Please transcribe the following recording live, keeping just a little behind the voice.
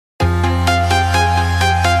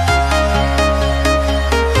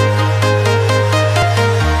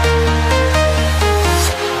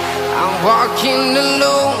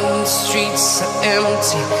so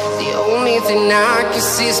empty. The only thing I can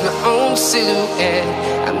see is my own silhouette.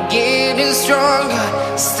 I'm getting stronger,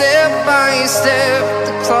 step by step.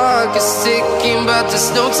 The clock is ticking, but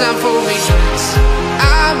there's no time for regrets.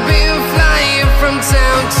 I've been flying from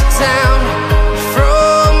town to town,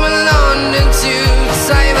 from London to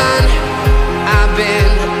Taiwan. I've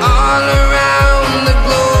been all around the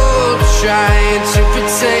globe, trying to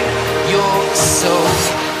protect your soul.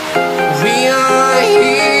 We are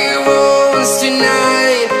heroes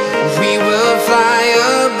tonight. We will fly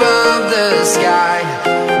above the sky.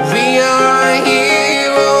 We are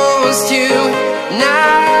heroes tonight.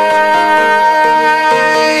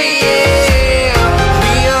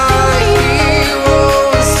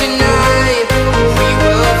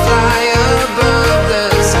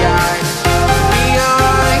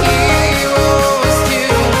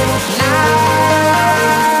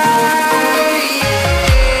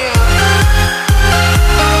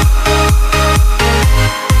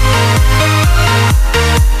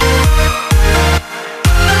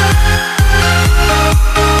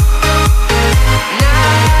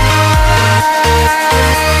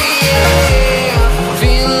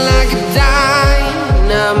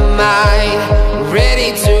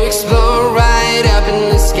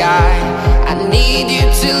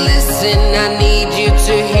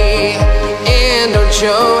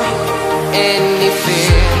 Show any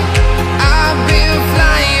fear. I've been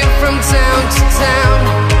flying from town to town,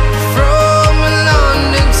 from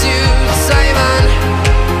London to Taiwan.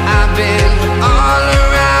 I've been all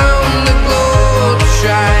around the globe,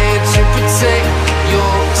 trying to protect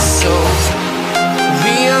your soul.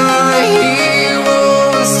 We are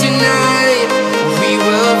heroes tonight. We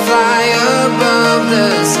will fly above the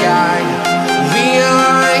sky. We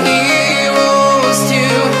are heroes tonight.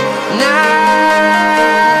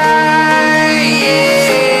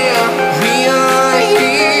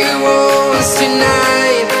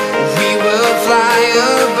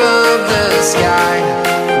 Sky.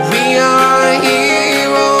 We are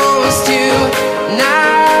heroes tonight.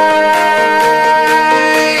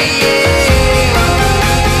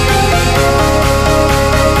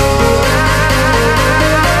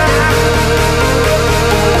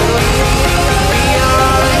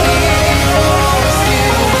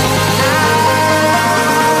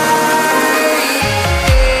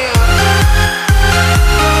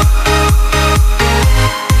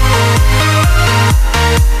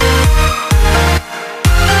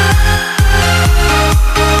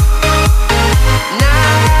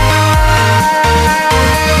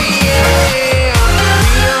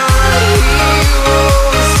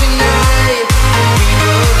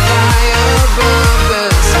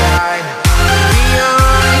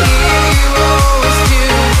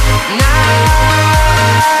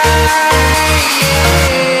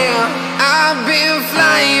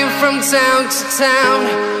 Town to town,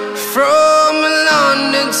 from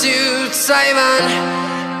London to Taiwan.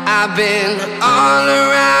 I've been all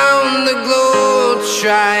around the globe,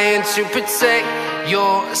 trying to protect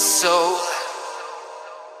your soul.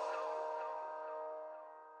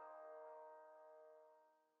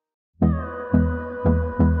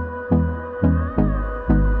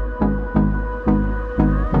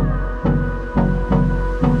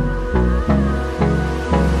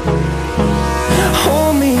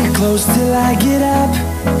 Close till I get up.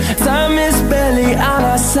 Time is barely on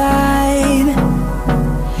our side.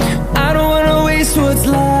 I don't wanna waste what's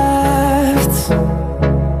left.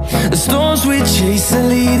 The storms we chase are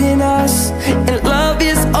leading us, and love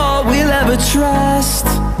is all we'll ever trust.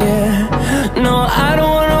 Yeah, no, I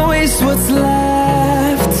don't wanna waste what's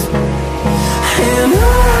left. And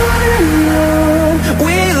on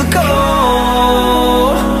we'll go,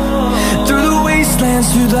 through the wastelands,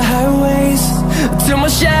 through the highways, till my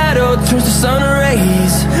shadow turns to sun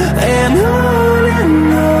rays. And on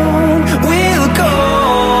we'll go,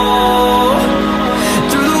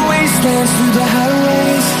 through the wastelands, through the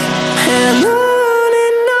highways, and on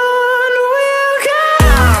we'll go.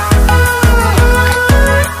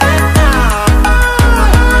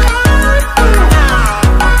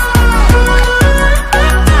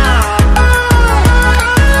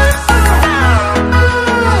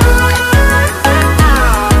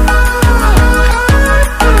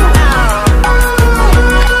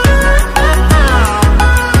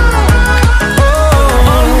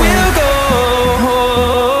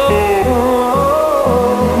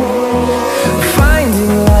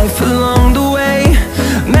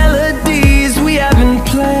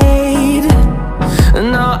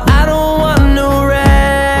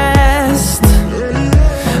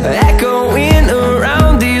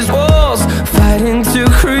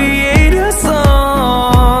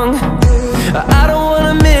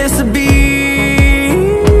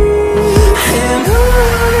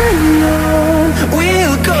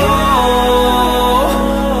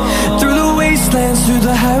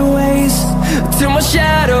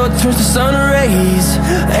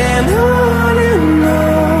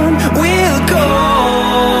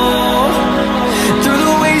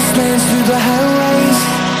 the highways,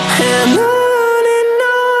 and on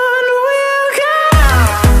we'll go.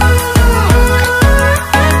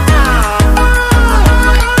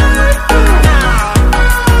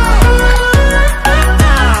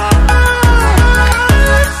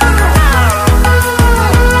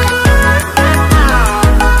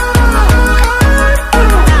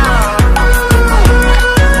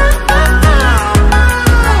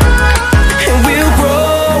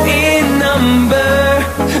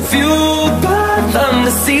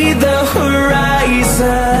 See the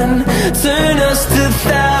horizon turn us to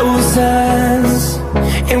thousands,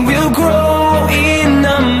 and we'll grow in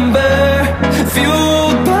number,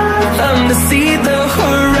 fueled by them to see the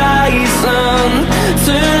horizon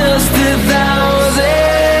turn us to thousands,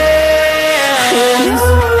 and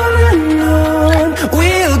on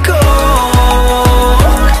we'll go,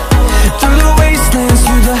 through the wastelands,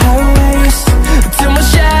 through the highways, till my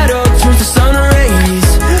shadow turns to sun rays,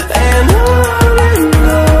 and on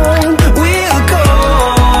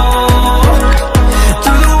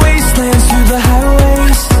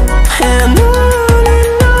and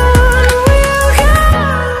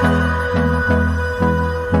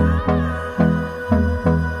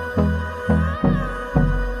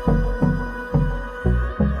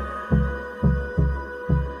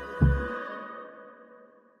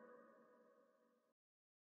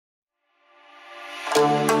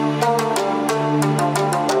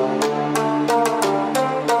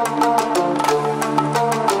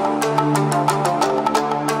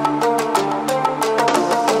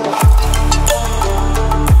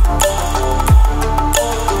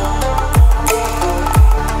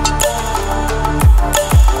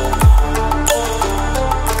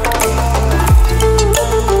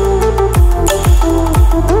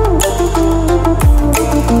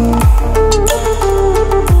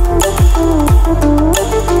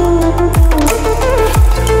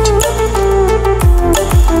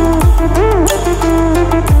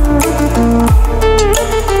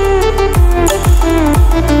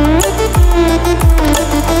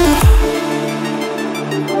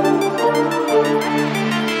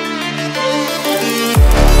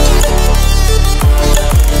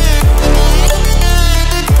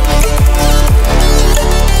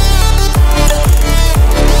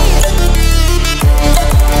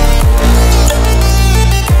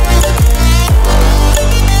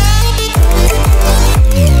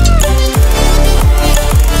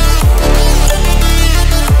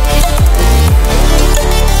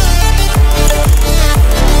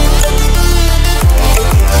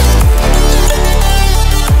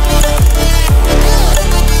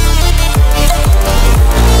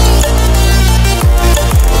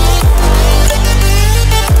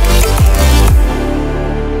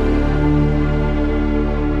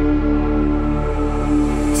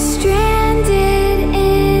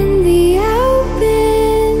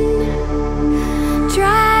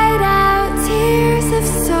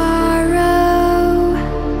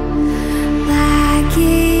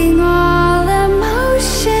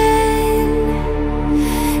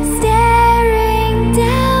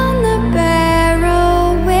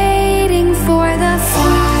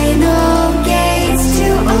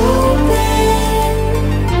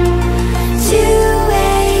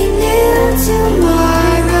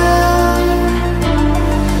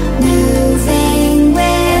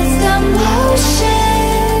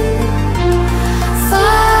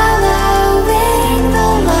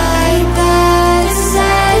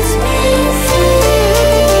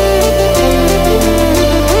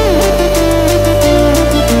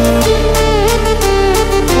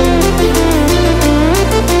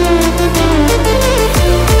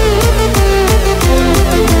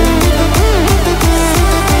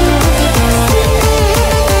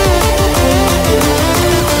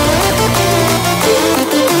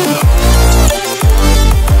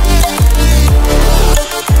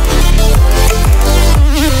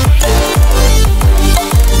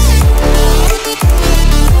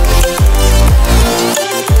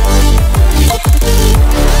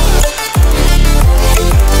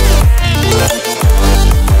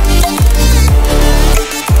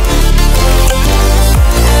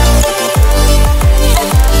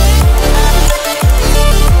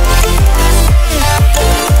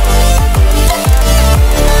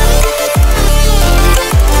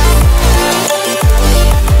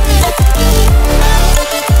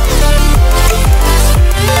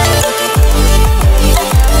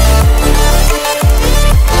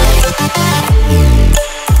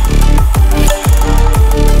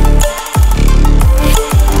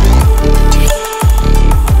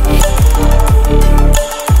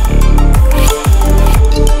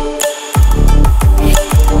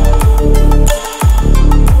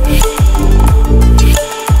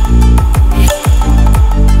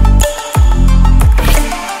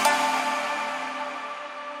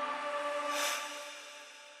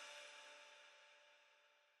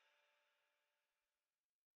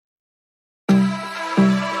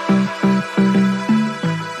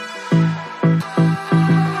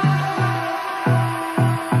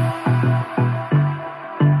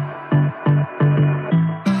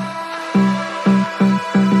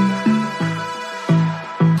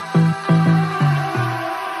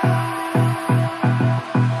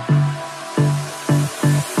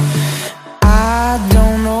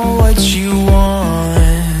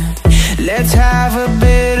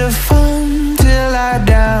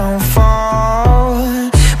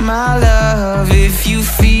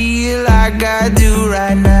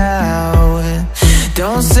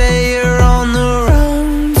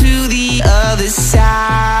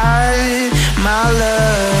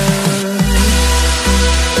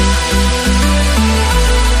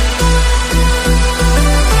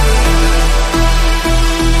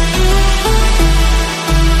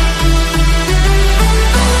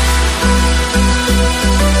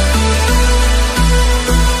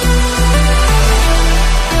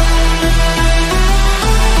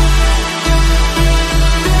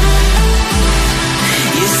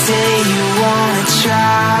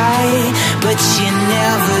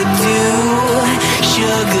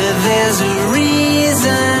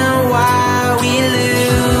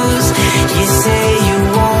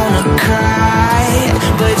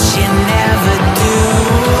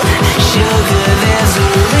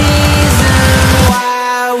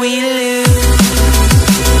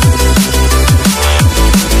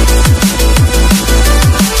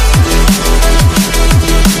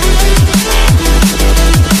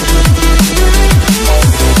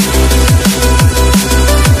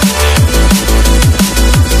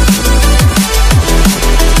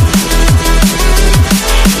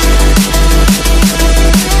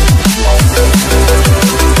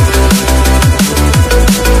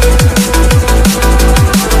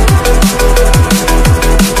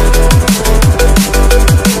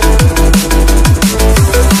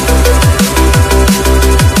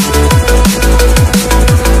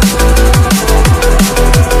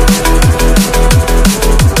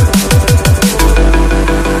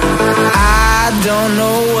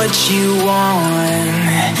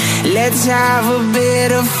Let's have a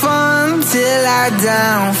bit of fun till I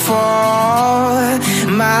downfall.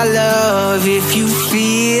 My love, if you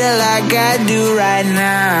feel like I do right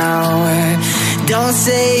now, don't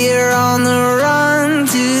say you're on the run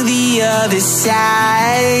to the other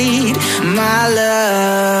side. My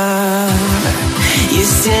love, you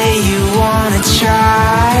say you wanna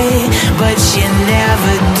try, but you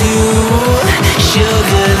never do.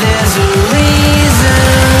 Sugar, there's a reason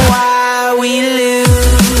why we lose.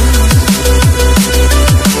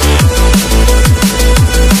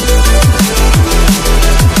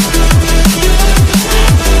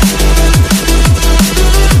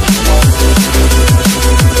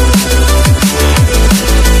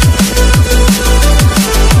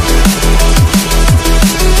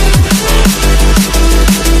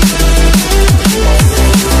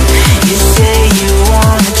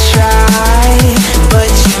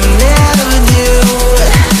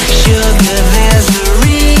 There's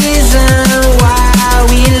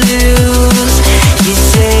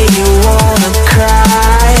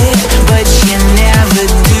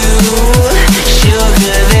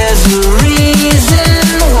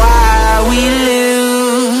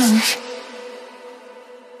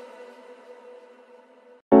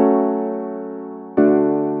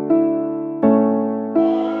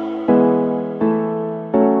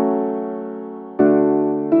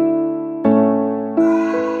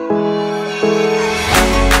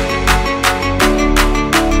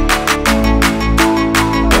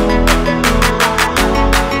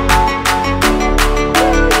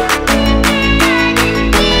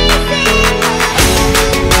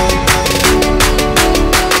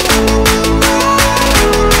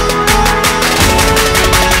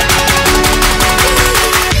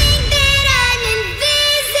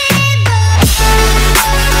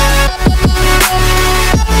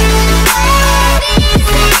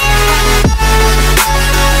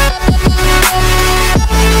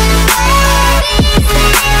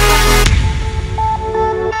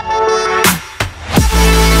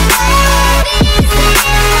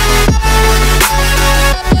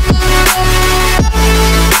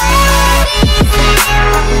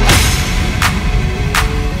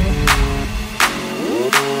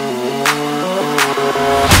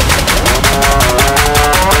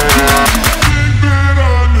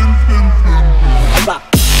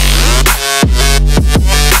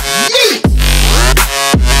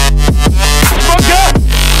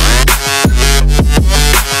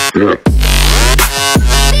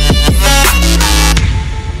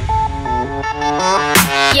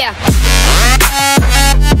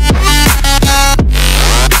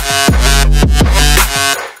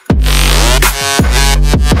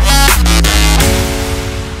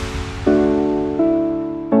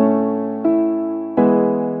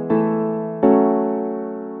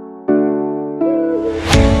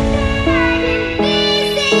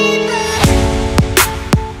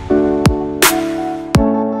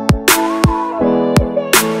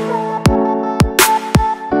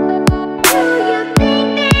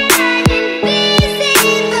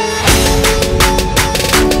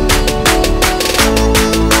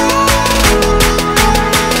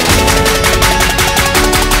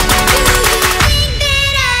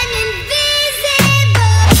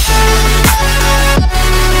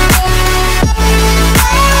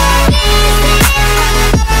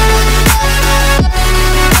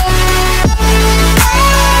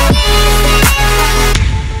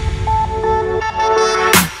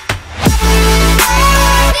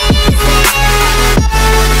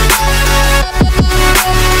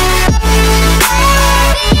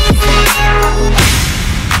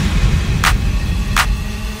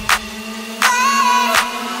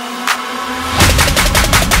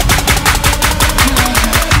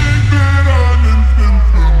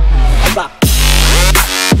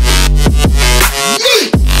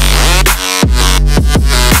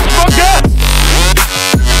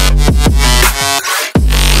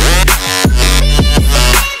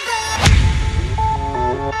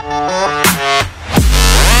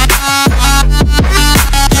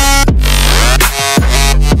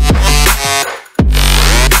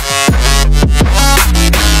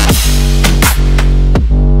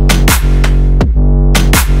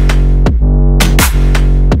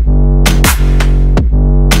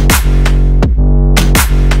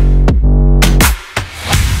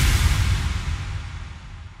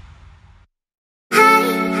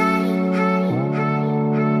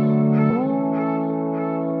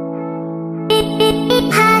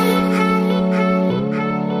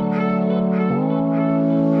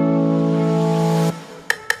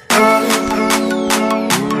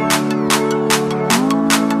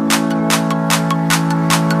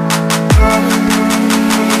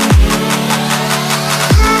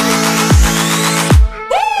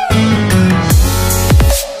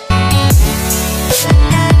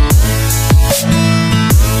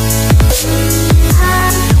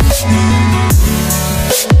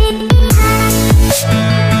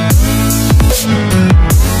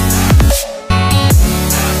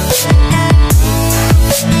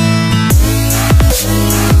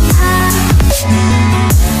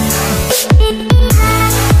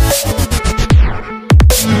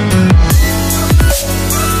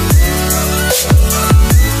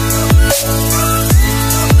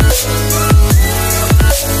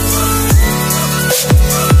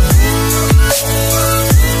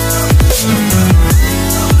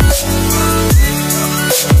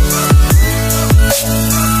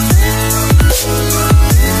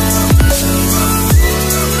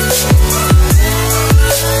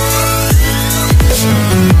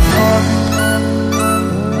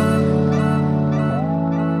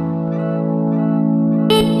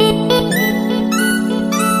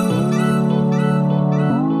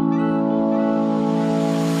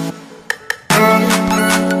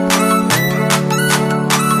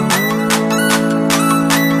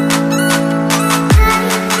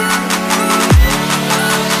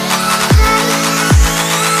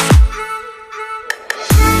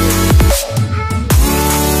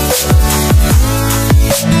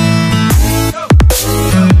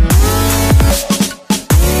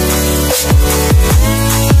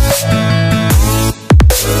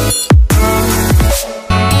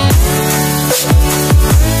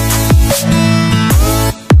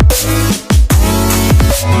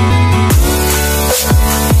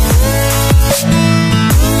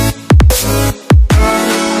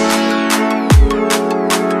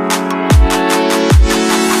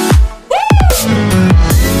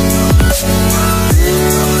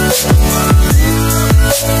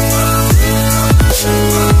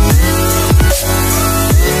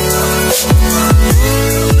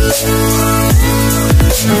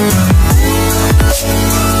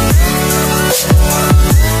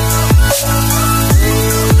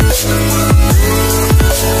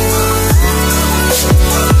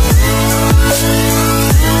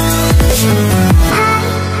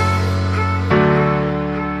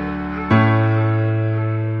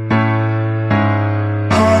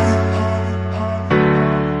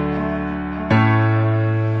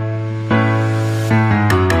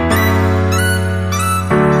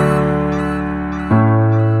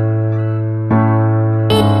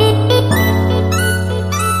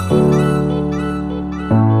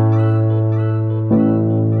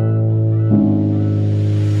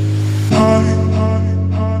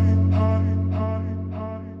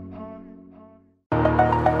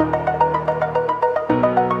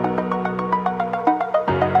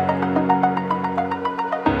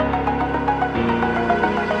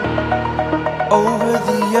over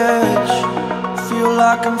the edge. Feel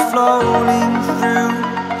like I'm floating through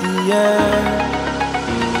the air.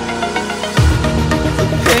 The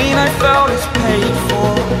pain I felt is paid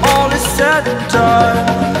for, all is said and done.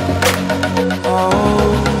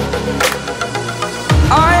 Oh,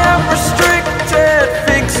 I am restricted,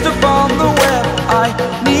 fixed upon the web. I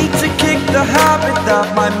need to kick the habit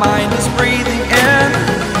that my mind is breathing in.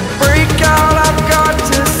 Break out, I've got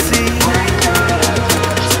to see.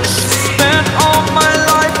 Spent all my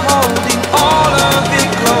life holding all of it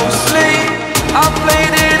closely. I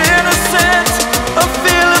played it innocent, a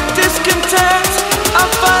feel of discontent.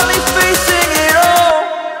 I'm finally facing it all,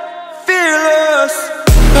 fearless.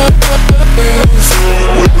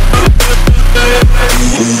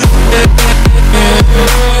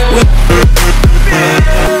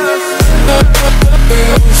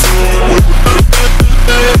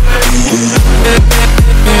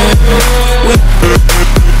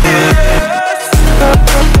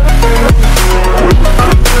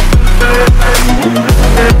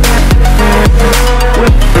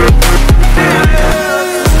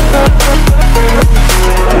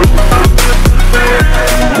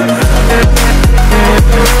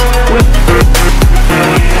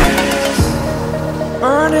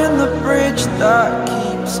 Burning the bridge that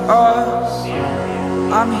keeps us.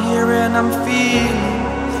 I'm here and I'm feeling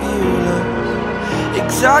fearless.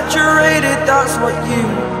 Exaggerated, that's what you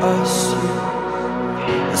assume.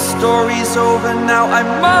 The story's over now, I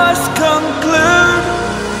must conclude.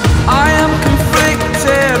 I am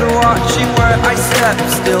conflicted, watching where I step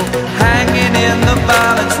still, hanging in the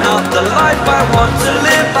balance. Not the life I want to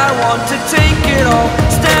live, I want to take it all.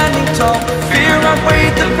 Standing tall, fear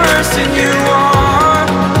outweighed the person you are.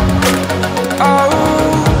 Oh,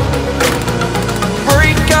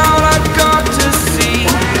 break out, I've got to see.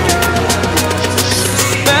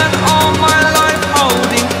 Spent all my life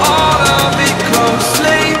holding all of it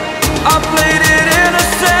closely. I played it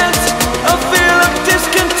innocent, a feel of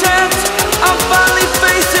discontent. I'm finally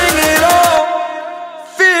facing it all,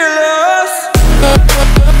 fearless.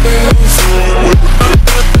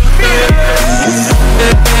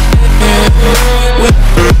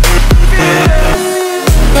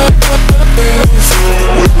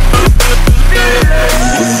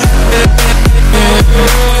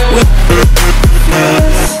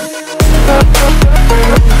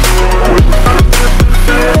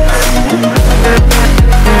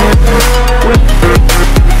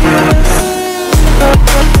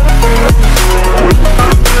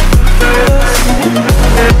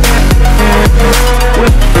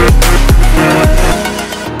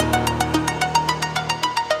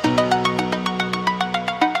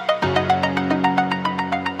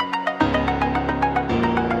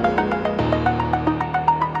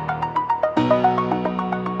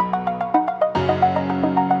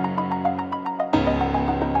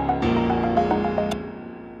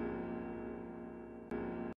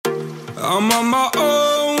 I'm on my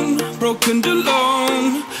own, broken and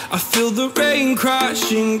alone. I feel the rain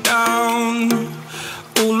crashing down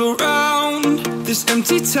all around this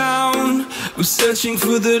empty town. I'm searching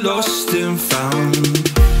for the lost and found,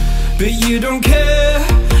 but you don't care,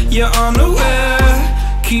 you're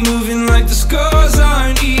unaware. Keep moving like the scars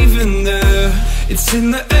aren't even there. It's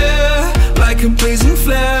in the air like a blazing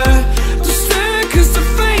flare. Just stare, cause the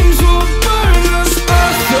flames will burn us. I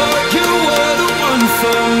thought you were the one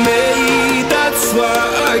for me, that's why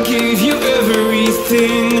I gave you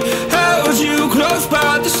everything. Held you close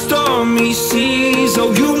by the stormy seas.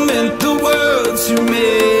 Oh, you meant the world to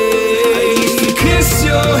me. I used to kiss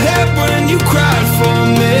your head when you cried for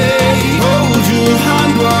me, hold your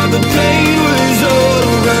hand while the pain was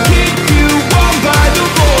over, keep you warm by the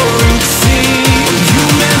roaring sea. You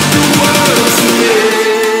meant the world to me.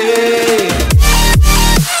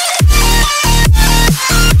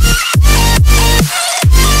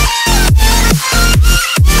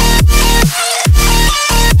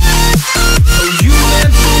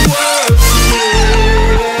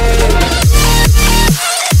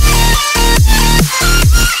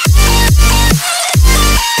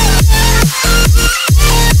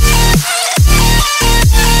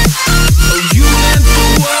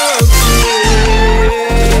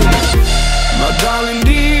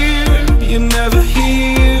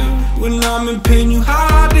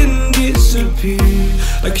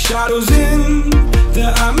 Like shadows in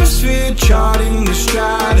the atmosphere, charting the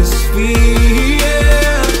stratosphere.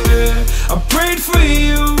 Yeah. I prayed for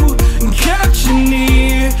you and kept you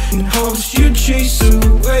near, in hopes you'd chase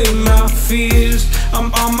away my fears.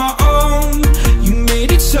 I'm on my own, you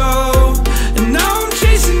made it so, and now I'm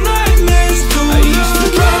chasing nightmares too. I used to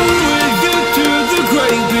run with you through the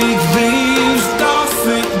great big leaves, laugh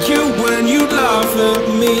at you when you lie.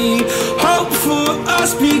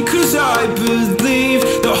 lost because I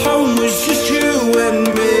believed the home was just you and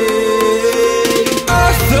me. I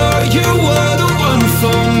thought you were the one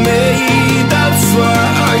for me, that's why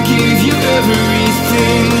I gave you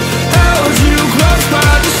everything. Held you close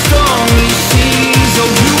by the stormy seas, oh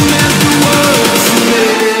you meant the world to me.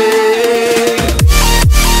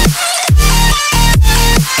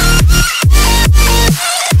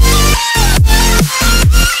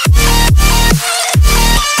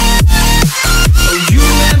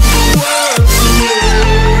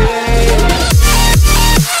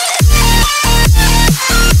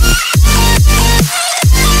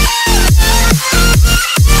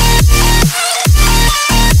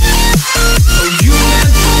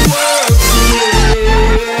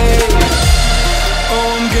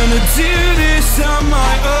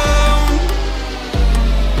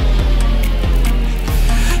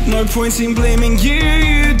 No point in blaming you,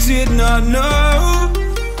 you did not know.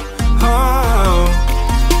 Oh.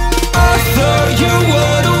 I thought you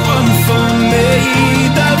were the one for me,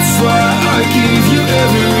 that's why I gave you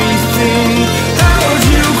everything. Held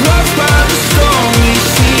you close by the stormy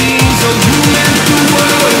seas, oh you meant the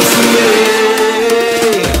world to me.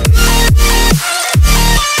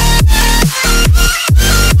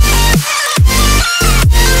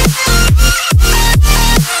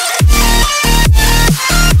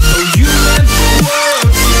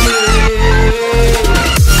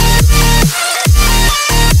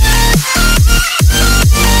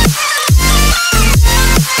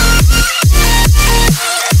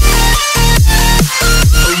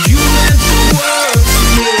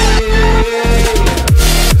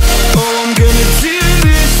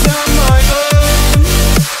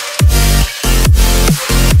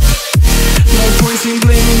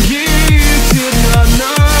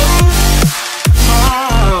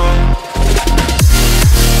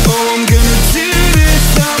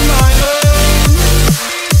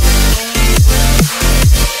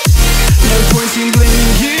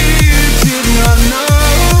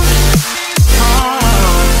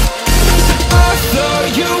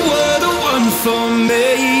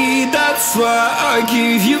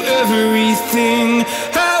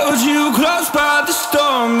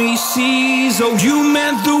 Oh, you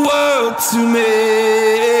meant the world to me.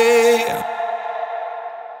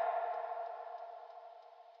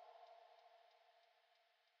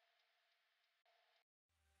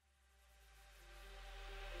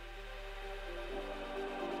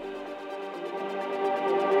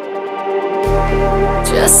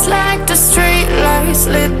 Just like the street lights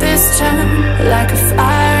lit this town, like a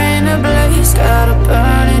fire in a blaze, gotta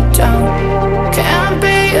burn it down. Can't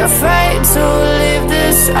be afraid to leave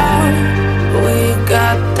this out. We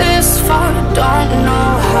got this far, don't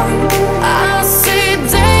know how. I see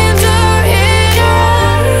danger in your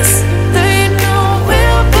eyes. They know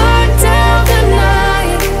we'll burn down the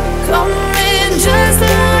night. Coming just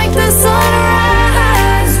like the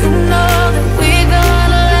sunrise. You know that we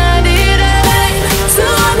gonna light it up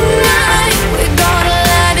tonight. We gonna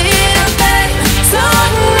light it up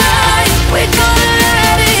tonight. We gonna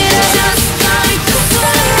light it up just like the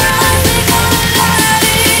sunrise. We gonna light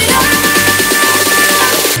it up.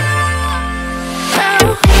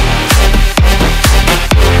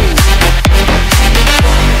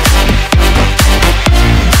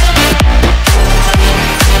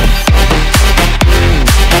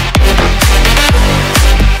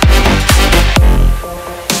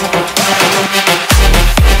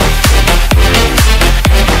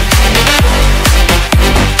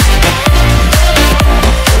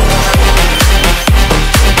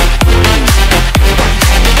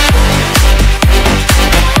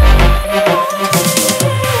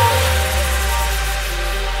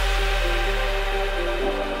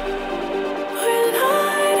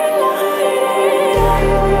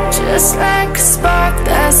 Just like a spark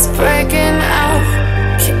that's breaking out.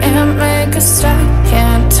 Can't make a stop,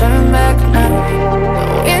 can't turn back now.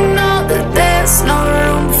 We know that there's no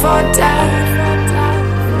room for doubt.